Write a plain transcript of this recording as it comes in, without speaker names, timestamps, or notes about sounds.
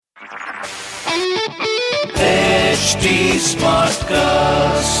HT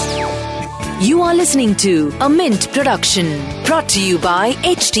Smartcast. You are listening to a Mint production brought to you by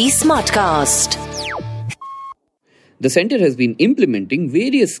HT Smartcast. The centre has been implementing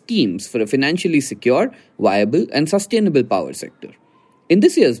various schemes for a financially secure, viable and sustainable power sector. In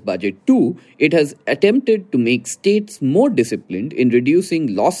this year's budget too, it has attempted to make states more disciplined in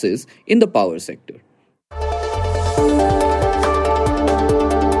reducing losses in the power sector.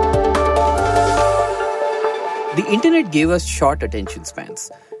 The internet gave us short attention spans.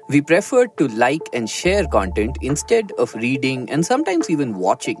 We preferred to like and share content instead of reading and sometimes even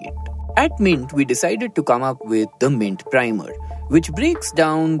watching it. At Mint, we decided to come up with the Mint Primer, which breaks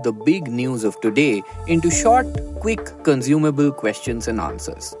down the big news of today into short, quick, consumable questions and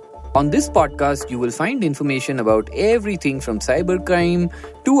answers. On this podcast, you will find information about everything from cybercrime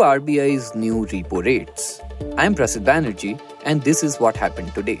to RBI's new repo rates. I'm Prasid Banerjee, and this is what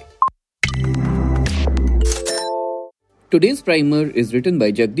happened today. Today's primer is written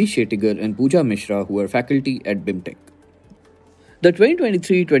by Jagadish, Shettigar and Pooja Misra, who are faculty at BIMTech. The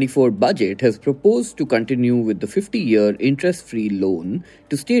 2023-24 budget has proposed to continue with the 50-year interest-free loan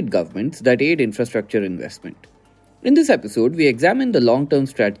to state governments that aid infrastructure investment. In this episode, we examine the long-term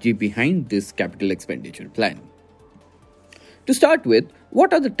strategy behind this capital expenditure plan. To start with,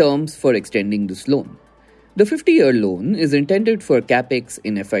 what are the terms for extending this loan? The 50-year loan is intended for capex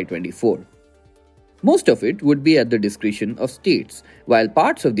in FY24. Most of it would be at the discretion of states, while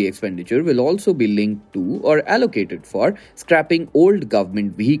parts of the expenditure will also be linked to or allocated for scrapping old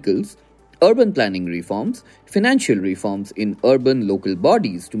government vehicles, urban planning reforms, financial reforms in urban local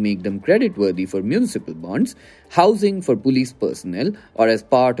bodies to make them creditworthy for municipal bonds, housing for police personnel, or as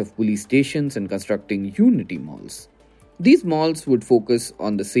part of police stations and constructing unity malls. These malls would focus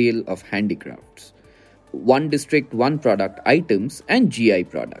on the sale of handicrafts, one district, one product items, and GI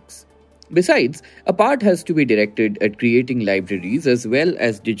products. Besides, a part has to be directed at creating libraries as well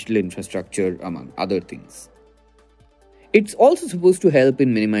as digital infrastructure, among other things. It's also supposed to help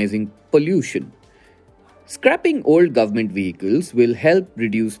in minimizing pollution. Scrapping old government vehicles will help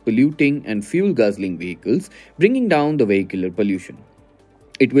reduce polluting and fuel-guzzling vehicles, bringing down the vehicular pollution.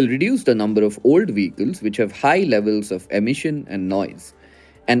 It will reduce the number of old vehicles which have high levels of emission and noise.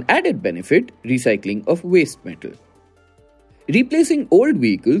 An added benefit, recycling of waste metal. Replacing old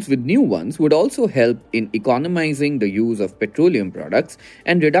vehicles with new ones would also help in economizing the use of petroleum products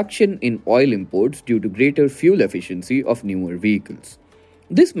and reduction in oil imports due to greater fuel efficiency of newer vehicles.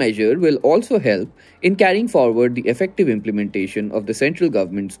 This measure will also help in carrying forward the effective implementation of the central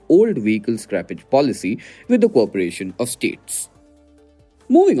government's old vehicle scrappage policy with the cooperation of states.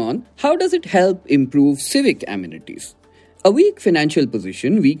 Moving on, how does it help improve civic amenities? A weak financial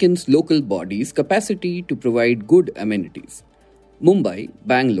position weakens local bodies' capacity to provide good amenities. Mumbai,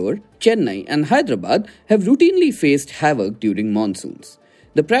 Bangalore, Chennai and Hyderabad have routinely faced havoc during monsoons.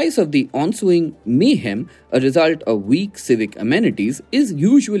 The price of the ensuing mayhem, a result of weak civic amenities, is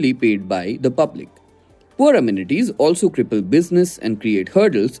usually paid by the public. Poor amenities also cripple business and create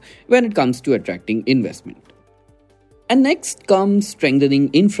hurdles when it comes to attracting investment. And next comes strengthening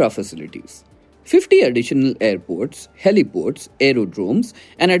infra facilities. 50 additional airports, heliports, aerodromes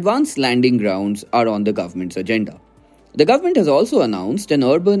and advanced landing grounds are on the government's agenda. The government has also announced an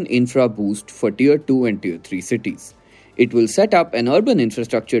urban infra boost for Tier 2 and Tier 3 cities. It will set up an urban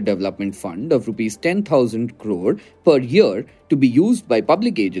infrastructure development fund of Rs 10,000 crore per year to be used by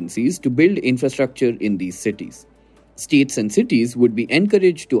public agencies to build infrastructure in these cities. States and cities would be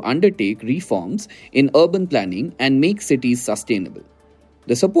encouraged to undertake reforms in urban planning and make cities sustainable.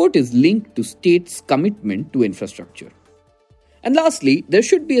 The support is linked to states' commitment to infrastructure. And lastly, there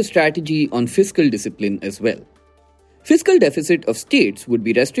should be a strategy on fiscal discipline as well. Fiscal deficit of states would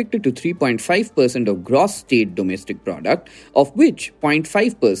be restricted to 3.5% of gross state domestic product, of which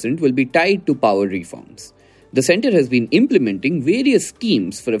 0.5% will be tied to power reforms. The centre has been implementing various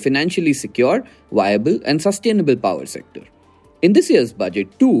schemes for a financially secure, viable and sustainable power sector. In this year's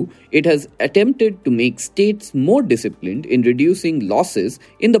budget too, it has attempted to make states more disciplined in reducing losses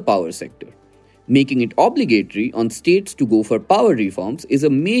in the power sector. Making it obligatory on states to go for power reforms is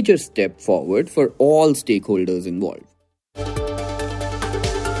a major step forward for all stakeholders involved.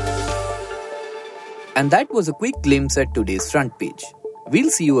 And that was a quick glimpse at today's front page. We'll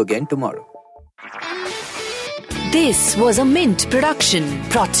see you again tomorrow. This was a Mint production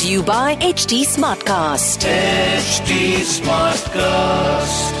brought to you by HT Smartcast. HT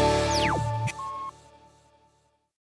Smartcast.